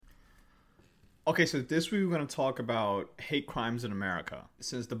Okay, so this week we're going to talk about hate crimes in America.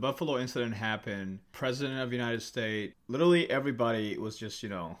 Since the Buffalo incident happened, President of the United States, literally everybody was just,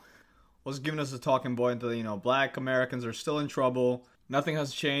 was giving us a talking point that, black Americans are still in trouble. Nothing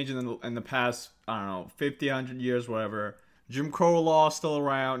has changed in the past, I don't know, 50, 100 years, whatever. Jim Crow law is still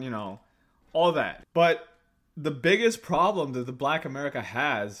around, all that. But the biggest problem that the black America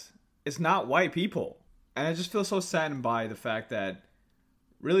has is not white people. And I just feel so saddened by the fact that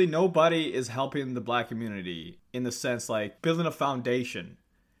really nobody is helping the black community in the sense like building a foundation,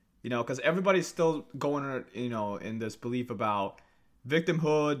 because everybody's still going, in this belief about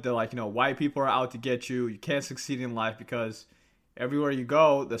victimhood. They're like, white people are out to get you. You can't succeed in life because everywhere you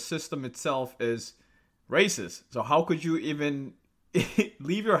go, the system itself is racist. So how could you even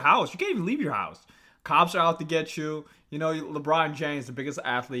leave your house? You can't even leave your house. Cops are out to get you. LeBron James, the biggest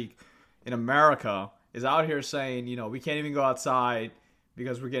athlete in America, is out here saying, we can't even go outside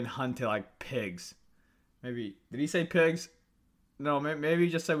because we're getting hunted like pigs. Maybe, did he say pigs? No, maybe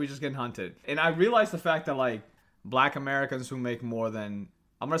he just said we're just getting hunted. And I realized the fact that like black Americans who make more than,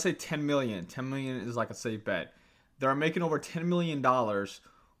 I'm going to say 10 million. 10 million is like a safe bet. They're making over $10 million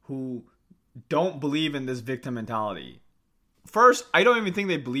who don't believe in this victim mentality. First, I don't even think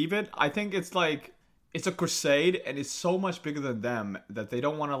they believe it. I think it's like, it's a crusade and it's so much bigger than them that they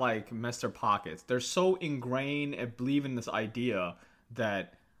don't want to like mess their pockets. They're so ingrained and believe in this idea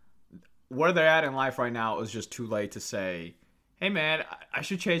that where they're at in life right now is just too late to say, hey man, I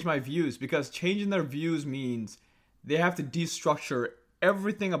should change my views, because changing their views means they have to destructure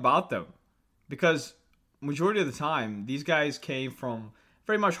everything about them. Because majority of the time, these guys came from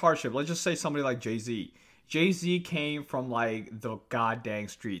very much hardship. Let's just say somebody like Jay-Z. Jay-Z came from like the goddamn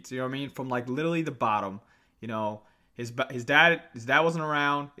streets. You know what I mean? From like literally the bottom. His dad wasn't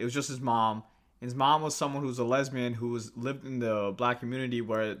around. It was just his mom. His mom was someone who's a lesbian who lived in the black community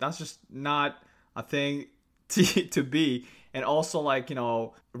where that's just not a thing to be. And also like,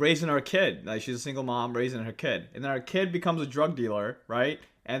 raising her kid. Like she's a single mom raising her kid. And then her kid becomes a drug dealer, right?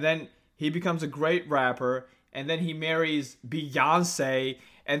 And then he becomes a great rapper. And then he marries Beyonce.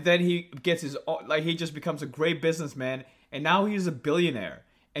 And then he gets he just becomes a great businessman. And now he's a billionaire.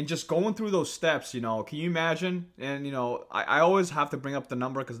 And just going through those steps, can you imagine? And, I always have to bring up the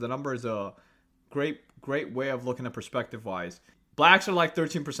number because the number is a great way of looking at perspective wise. Blacks are like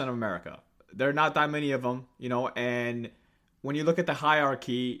 13% of America. There are not that many of them, and when you look at the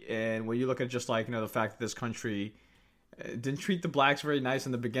hierarchy and when you look at just like, the fact that this country didn't treat the blacks very nice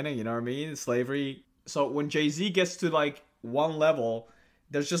in the beginning, you know what I mean? Slavery. So when Jay-Z gets to like one level,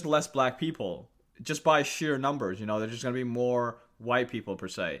 there's just less black people just by sheer numbers, there's just going to be more white people per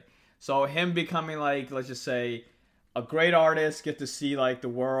se. So him becoming like, let's just say a great artist, get to see like the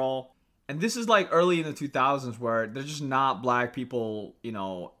world. And this is like early in the 2000s where there's just not black people, in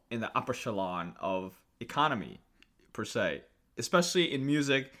the upper echelon of economy per se, especially in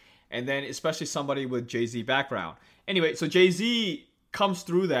music, and then especially somebody with Jay-Z background. Anyway, so Jay-Z comes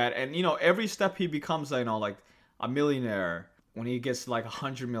through that, and every step he becomes, like a millionaire when he gets to like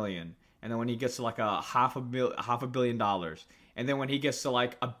 100 million, and then when he gets to like a half a billion dollars, and then when he gets to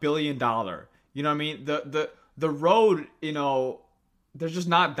like $1 billion, you know what I mean? The road, there's just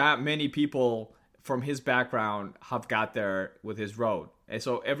not that many people from his background have got there with his road. And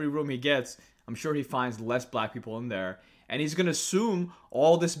so every room he gets, I'm sure he finds less black people in there. And he's going to assume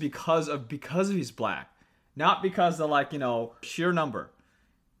all this because of he's black. Not because of like, sheer number.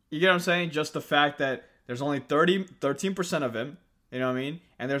 You get what I'm saying? Just the fact that there's only 13% of him, you know what I mean?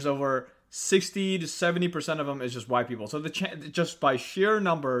 And there's over 60 to 70% of them is just white people. So just by sheer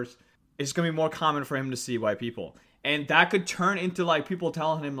numbers, it's going to be more common for him to see white people. And that could turn into like people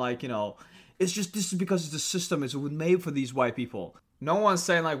telling him like, it's just, this is because the system is made for these white people. No one's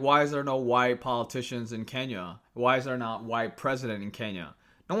saying like, why is there no white politicians in Kenya? Why is there not white president in Kenya?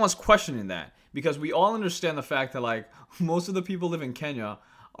 No one's questioning that, because we all understand the fact that like most of the people live in Kenya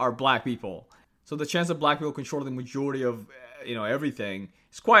are black people. So the chance that black people control the majority of, everything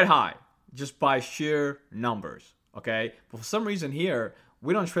is quite high just by sheer numbers. Okay. But for some reason here,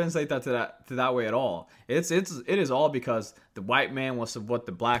 we don't translate that to that way at all. It is all because the white man wants to put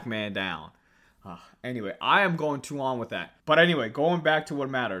the black man down. Anyway, I am going too long with that. But anyway, going back to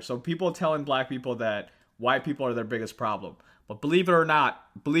what matters. So people telling black people that white people are their biggest problem. But believe it or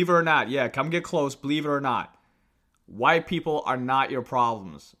not, yeah, come get close, believe it or not, white people are not your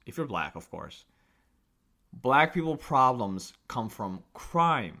problems. If you're black, of course. Black people problems come from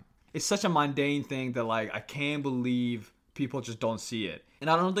crime. It's such a mundane thing that like I can't believe people just don't see it.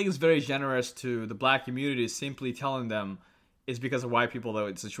 And I don't think it's very generous to the black community simply telling them it's because of white people, though,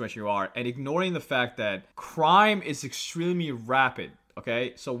 it's the situation you are, and ignoring the fact that crime is extremely rapid.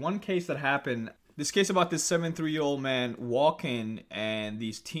 Okay, so one case that happened, this case about this 73-year-old man walking and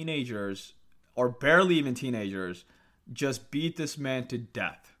these teenagers, or barely even teenagers, just beat this man to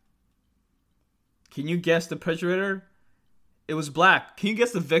death. Can you guess the perpetrator? It was black. Can you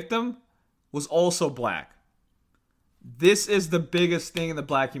guess the victim? Was also black. This is the biggest thing in the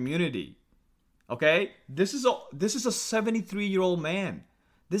black community. Okay? This is a 73-year-old man.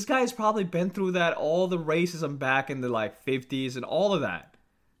 This guy has probably been through that, all the racism back in the like 50s and all of that.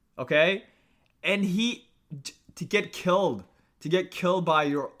 Okay? And to get killed by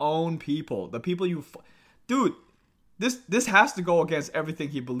your own people, the people dude, this has to go against everything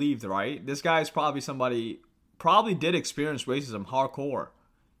he believed, right? This guy is probably did experience racism hardcore.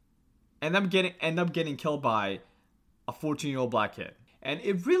 And end up getting killed by a 14-year-old black kid. And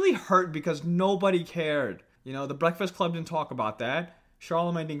it really hurt because nobody cared. You know, the Breakfast Club didn't talk about that.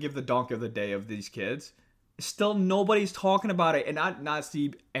 Charlamagne didn't give the donkey of the day of these kids. Still, nobody's talking about it. And not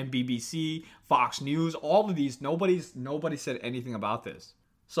Steve and BBC, Fox News, all of these. Nobody said anything about this.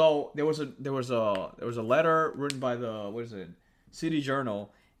 So there was a letter written by the City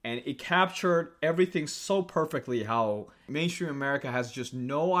Journal, and it captured everything so perfectly. How mainstream America has just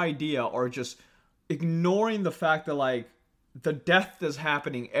no idea, or just ignoring the fact that like the death that's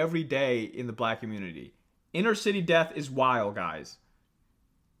happening every day in the black community. Inner city death is wild, guys.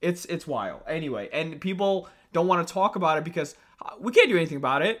 It's wild. Anyway, and people don't want to talk about it because we can't do anything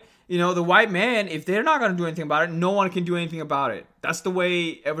about it. You know, the white man, if they're not going to do anything about it, no one can do anything about it. That's the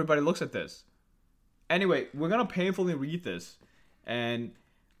way everybody looks at this. Anyway, we're going to painfully read this. And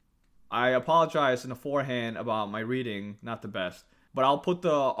I apologize in the forehand about my reading, not the best. But I'll put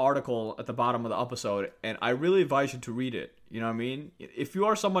the article at the bottom of the episode, and I really advise you to read it. You know what I mean? If you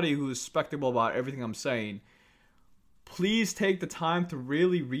are somebody who's skeptical about everything I'm saying, please take the time to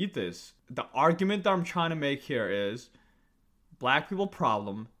really read this. The argument that I'm trying to make here is black people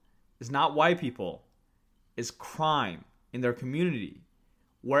problem is not white people. It's crime in their community.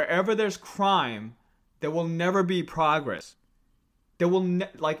 Wherever there's crime, there will never be progress. There will,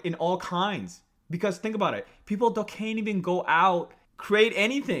 like in all kinds. Because think about it. People can't even go out, create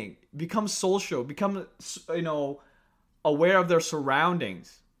anything, become social, become, aware of their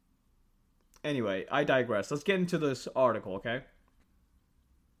surroundings. Anyway, I digress. Let's get into this article, okay?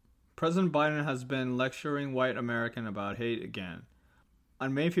 President Biden has been lecturing white Americans about hate again.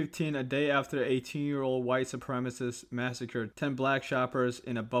 On May 15, a day after an 18-year-old white supremacist massacred 10 black shoppers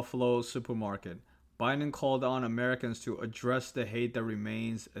in a Buffalo supermarket, Biden called on Americans to address the hate that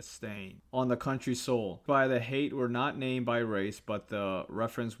remains a stain on the country's soul. By the hate were not named by race, but the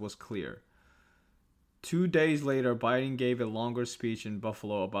reference was clear. 2 days later, Biden gave a longer speech in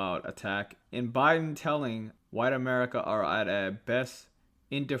Buffalo about attack. In Biden telling white America are at best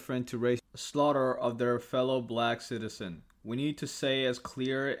indifferent to race slaughter of their fellow black citizen. We need to say as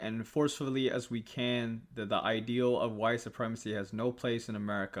clear and forcefully as we can that the ideal of white supremacy has no place in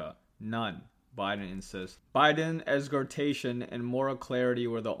America. None, Biden insists. Biden's exhortation and moral clarity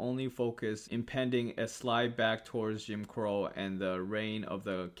were the only focus impending a slide back towards Jim Crow and the reign of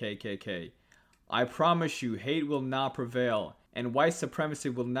the KKK. I promise you, hate will not prevail, and white supremacy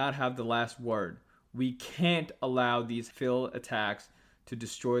will not have the last word. We can't allow these failed attacks to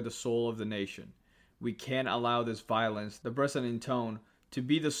destroy the soul of the nation. We can't allow this violence, the president tone, to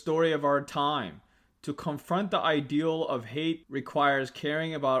be the story of our time. To confront the ideal of hate requires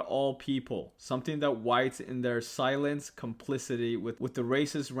caring about all people, something that whites in their silence complicity with the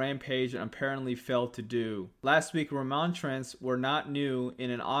racist rampage apparently failed to do. Last week, remonstrants were not new.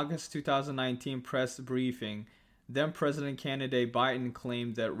 In an August 2019 press briefing, then President candidate Biden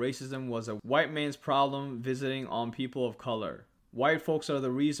claimed that racism was a white man's problem visiting on people of color. White folks are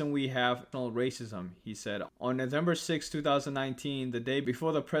the reason we have racism, he said. On November 6, 2019, the day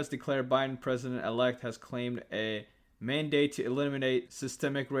before the press declared Biden president-elect has claimed a mandate to eliminate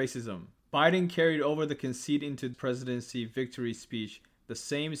systemic racism. Biden carried over the conceit into the presidency victory speech, the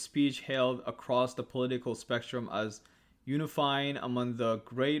same speech hailed across the political spectrum as unifying among the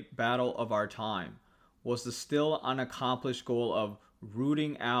great battle of our time, was the still unaccomplished goal of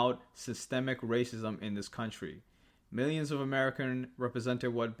rooting out systemic racism in this country. Millions of Americans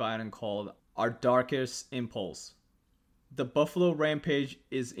represented what Biden called our darkest impulse. The Buffalo rampage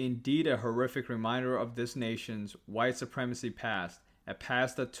is indeed a horrific reminder of this nation's white supremacy past, a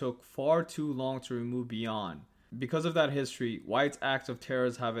past that took far too long to remove beyond. Because of that history, whites' acts of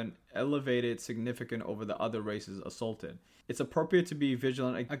terror have an elevated significance over the other races assaulted. It's appropriate to be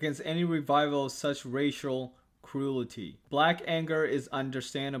vigilant against any revival of such racial cruelty. Black anger is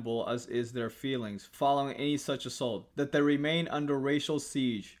understandable, as is their feelings following any such assault, that they remain under racial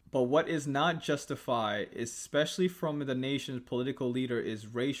siege. But what is not justified, especially from the nation's political leader, is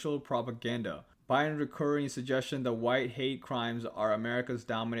racial propaganda. Biden's recurring suggestion that white hate crimes are America's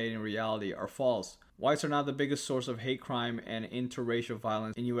dominating reality are false. Whites are not the biggest source of hate crime and interracial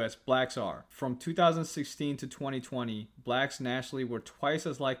violence in U.S. Blacks are. From 2016 to 2020, blacks nationally were twice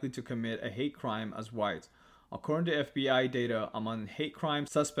as likely to commit a hate crime as whites. According to FBI data, among hate crime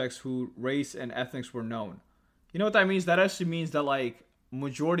suspects whose race and ethnics were known. You know what that means? That actually means that, like,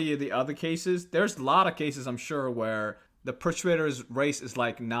 majority of the other cases, there's a lot of cases, I'm sure, where the perpetrator's race is,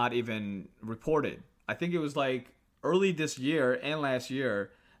 like, not even reported. I think it was, like, early this year and last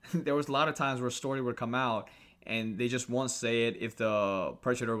year, there was a lot of times where a story would come out and they just won't say it if the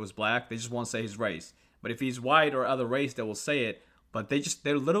perpetrator was black. They just won't say his race. But if he's white or other race, they will say it. But they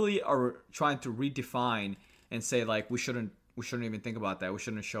literally are trying to redefine and say, like, we shouldn't even think about that. We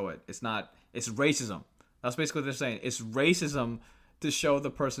shouldn't show it. It's racism. That's basically what they're saying. It's racism to show the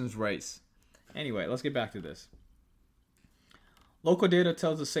person's race. Anyway, let's get back to this. Local data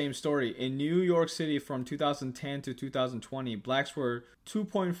tells the same story. In New York City from 2010 to 2020, blacks were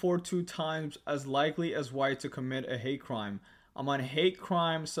 2.42 times as likely as whites to commit a hate crime. Among hate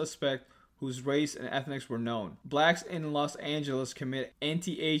crime suspects whose race and ethnics were known, blacks in Los Angeles commit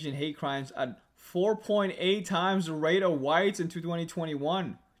anti-Asian hate crimes at 4.8 times the rate of whites in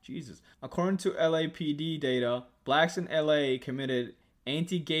 2021. Jesus. According to LAPD data, blacks in LA committed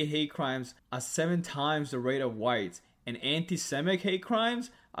anti-gay hate crimes at 7 times the rate of whites, and anti-Semitic hate crimes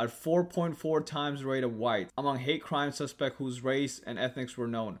at 4.4 times the rate of whites. Among hate crime suspects whose race and ethnics were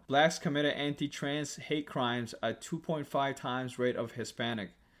known, blacks committed anti-trans hate crimes at 2.5 times the rate of Hispanic.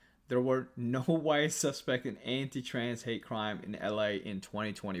 There were no white suspects in anti-trans hate crime in LA in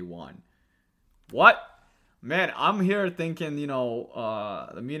 2021. What? Man, I'm here thinking,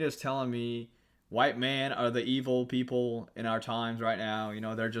 the media is telling me white men are the evil people in our times right now.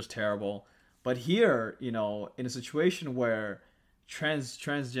 They're just terrible. But here, in a situation where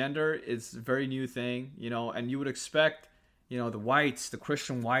transgender is a very new thing, and you would expect, the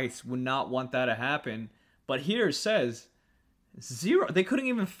Christian whites would not want that to happen. But here it says zero. They couldn't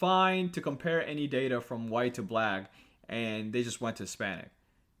even find to compare any data from white to black, and they just went to Hispanic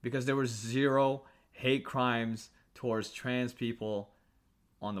because there was zero hate crimes towards trans people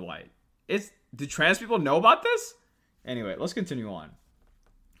on the white. Do trans people know about this? Anyway, let's continue on.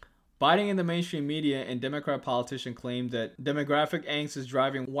 Biden in the mainstream media and Democrat politicians claim that demographic angst is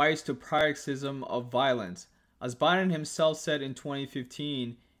driving whites to paroxysm of violence. As Biden himself said in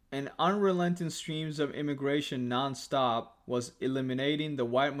 2015, an unrelenting streams of immigration non-stop was eliminating the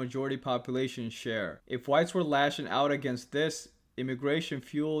white majority population share. If whites were lashing out against this immigration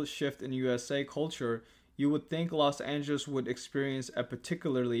fuel shift in USA culture, you would think Los Angeles would experience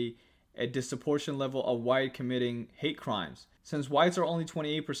a disproportionate level of white committing hate crimes. Since whites are only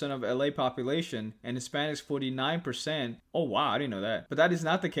 28% of LA population and Hispanics 49%, oh wow, I didn't know that. But that is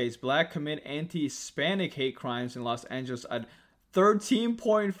not the case. Black commit anti-Hispanic hate crimes in Los Angeles at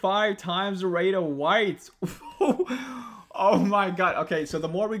 13.5 times the rate of whites. Oh my god. Okay, so the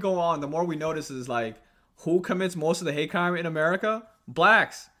more we go on, the more we notice is like, who commits most of the hate crime in America?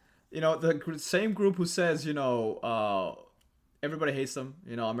 Blacks. The same group who says, everybody hates them.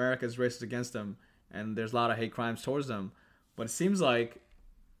 America is racist against them, and there's a lot of hate crimes towards them. But it seems like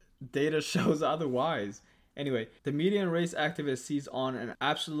data shows otherwise. Anyway, the media and race activists seize on an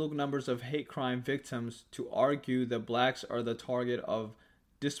absolute numbers of hate crime victims to argue that blacks are the target of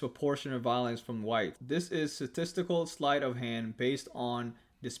disproportionate violence from whites. This is statistical sleight of hand based on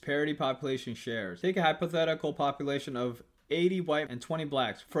disparity population shares. Take a hypothetical population of 80 white and 20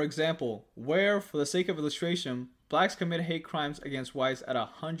 blacks. For example, where, for the sake of illustration, blacks commit hate crimes against whites at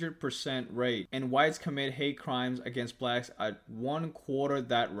 100% rate, and whites commit hate crimes against blacks at 1/4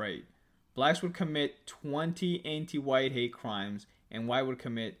 that rate. Blacks would commit 20 anti-white hate crimes, and white would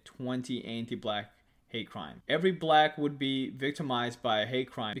commit 20 anti-black hate crime. Every black would be victimized by a hate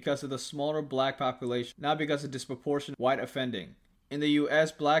crime because of the smaller black population, not because of disproportionate white offending. In the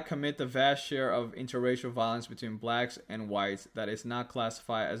US, blacks commit the vast share of interracial violence between blacks and whites that is not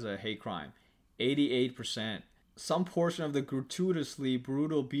classified as a hate crime, 88%. Some portion of the gratuitously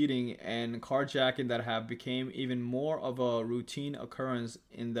brutal beating and carjacking that have become even more of a routine occurrence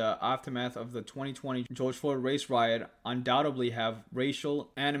in the aftermath of the 2020 George Floyd race riot undoubtedly have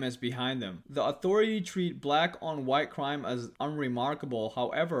racial animus behind them. The authority treat black on white crime as unremarkable,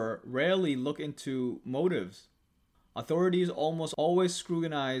 however, rarely look into motives. Authorities almost always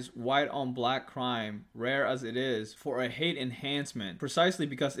scrutinize white on black crime, rare as it is, for a hate enhancement, precisely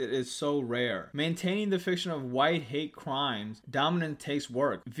because it is so rare. Maintaining the fiction of white hate crimes dominant takes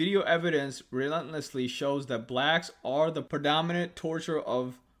work. Video evidence relentlessly shows that blacks are the predominant torture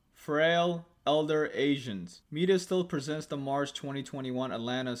of frail, elder Asians. Media still presents the March 2021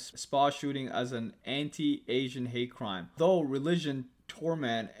 Atlanta spa shooting as an anti-Asian hate crime, though religion,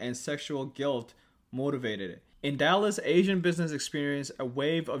 torment, and sexual guilt motivated it. In Dallas, Asian business experienced a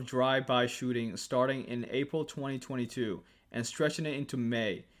wave of drive-by shooting starting in April 2022 and stretching it into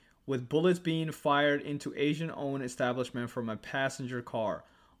May, with bullets being fired into Asian-owned establishment from a passenger car.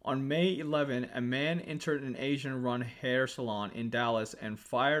 On May 11, a man entered an Asian-run hair salon in Dallas and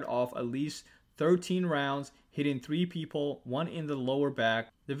fired off at least 13 rounds, hitting 3 people, 1 in the lower back.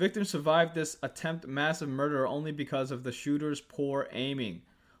 The victim survived this attempted massive murder only because of the shooter's poor aiming.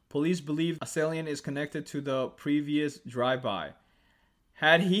 Police believe the assailant is connected to the previous drive-by.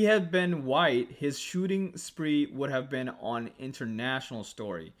 Had he been white, his shooting spree would have been on international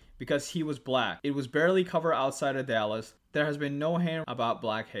story because he was black. It was barely covered outside of Dallas. There has been no hint about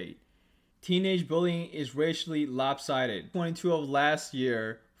black hate. Teenage bullying is racially lopsided. 22 of last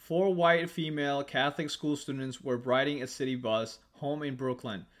year, 4 white female Catholic school students were riding a city bus home in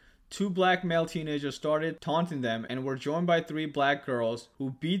Brooklyn. 2 black male teenagers started taunting them and were joined by 3 black girls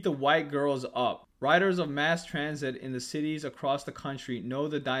who beat the white girls up. Riders of mass transit in the cities across the country know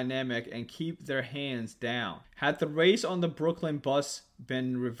the dynamic and keep their hands down. Had the race on the Brooklyn bus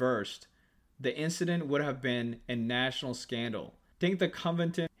been reversed, the incident would have been a national scandal. Think the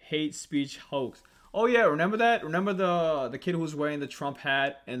Covington hate speech hoax. Oh yeah, remember that? Remember the kid who was wearing the Trump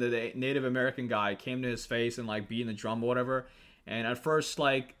hat and the Native American guy came to his face and like beating the drum or whatever? And at first,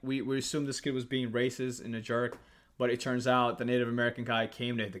 like, we assumed this kid was being racist and a jerk, but it turns out the Native American guy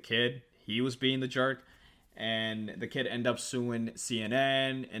came to the kid. He was being the jerk, and the kid ended up suing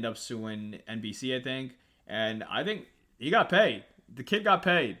CNN, ended up suing NBC, I think. And I think he got paid. The kid got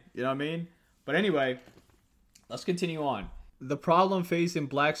paid, you know what I mean? But anyway, let's continue on. The problem facing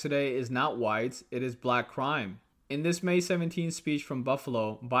blacks today is not whites, it is black crime. In this May 17th speech from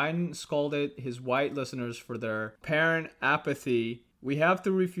Buffalo, Biden scolded his white listeners for their apparent apathy. We have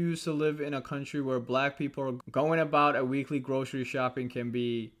to refuse to live in a country where black people going about a weekly grocery shopping can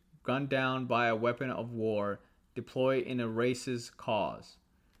be gunned down by a weapon of war deployed in a racist cause.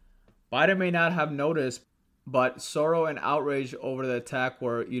 Biden may not have noticed, but sorrow and outrage over the attack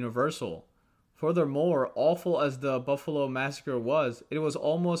were universal. Furthermore, awful as the Buffalo massacre was, it was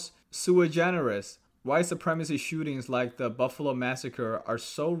almost sui generis. White supremacy shootings like the Buffalo massacre are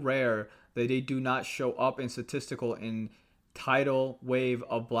so rare that they do not show up in statistical in tidal wave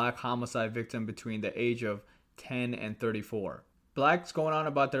of black homicide victims between the age of 10 and 34. Blacks going on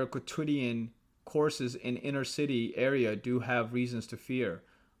about their quotidian courses in inner city area do have reasons to fear,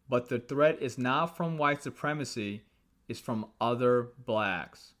 but the threat is not from white supremacy, it's from other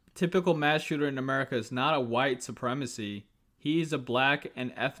blacks. Typical mass shooter in America is not a white supremacy. He is a black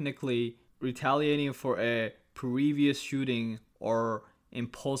and ethnically retaliating for a previous shooting or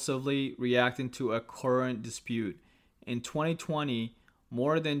impulsively reacting to a current dispute. In 2020,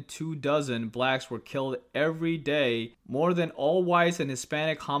 more than 24 blacks were killed every day, more than all whites and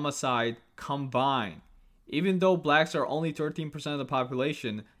Hispanic homicide combined. Even though blacks are only 13% of the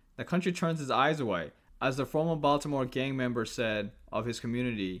population, the country turns its eyes away. As the former Baltimore gang member said of his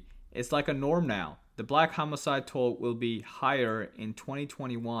community, it's like a norm now. The black homicide toll will be higher in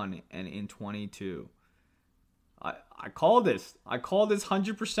 2021 and in 22. I call this. I call this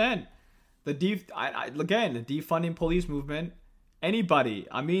 100%. The defunding police movement. Anybody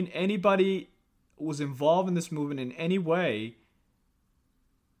who's involved in this movement in any way,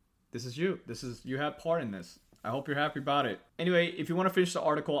 this is you. You have part in this. I hope you're happy about it. Anyway, if you want to finish the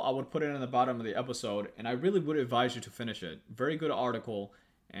article, I would put it in the bottom of the episode, and I really would advise you to finish it. Very good article,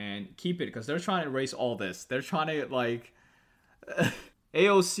 and keep it, because they're trying to erase all this. They're trying to, like...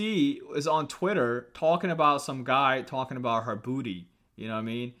 AOC is on Twitter talking about some guy talking about her booty. You know what I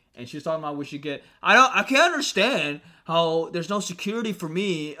mean? And she's talking about we should get... I can't understand how there's no security for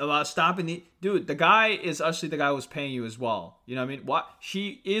me about stopping the... Dude, the guy is actually the guy who's paying you as well. You know what I mean? What?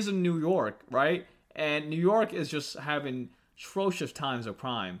 She is in New York, right? And New York is just having atrocious times of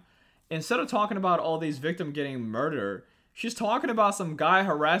crime. Instead of talking about all these victims getting murdered, she's talking about some guy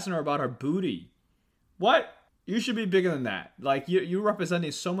harassing her about her booty. What? You should be bigger than that. Like, you're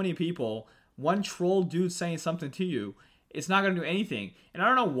representing so many people. One troll dude saying something to you, it's not going to do anything. And I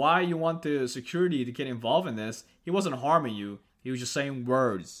don't know why you want the security to get involved in this. He wasn't harming you. He was just saying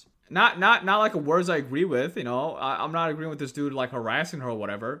words. Not like words I agree with, you know. I'm not agreeing with this dude, like, harassing her or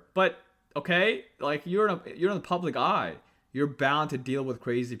whatever. But Okay, like you're in the public eye. You're bound to deal with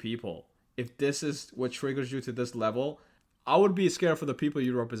crazy people. If this is what triggers you to this level, I would be scared for the people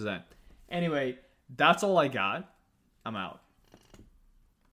you represent. Anyway, that's all I got. I'm out.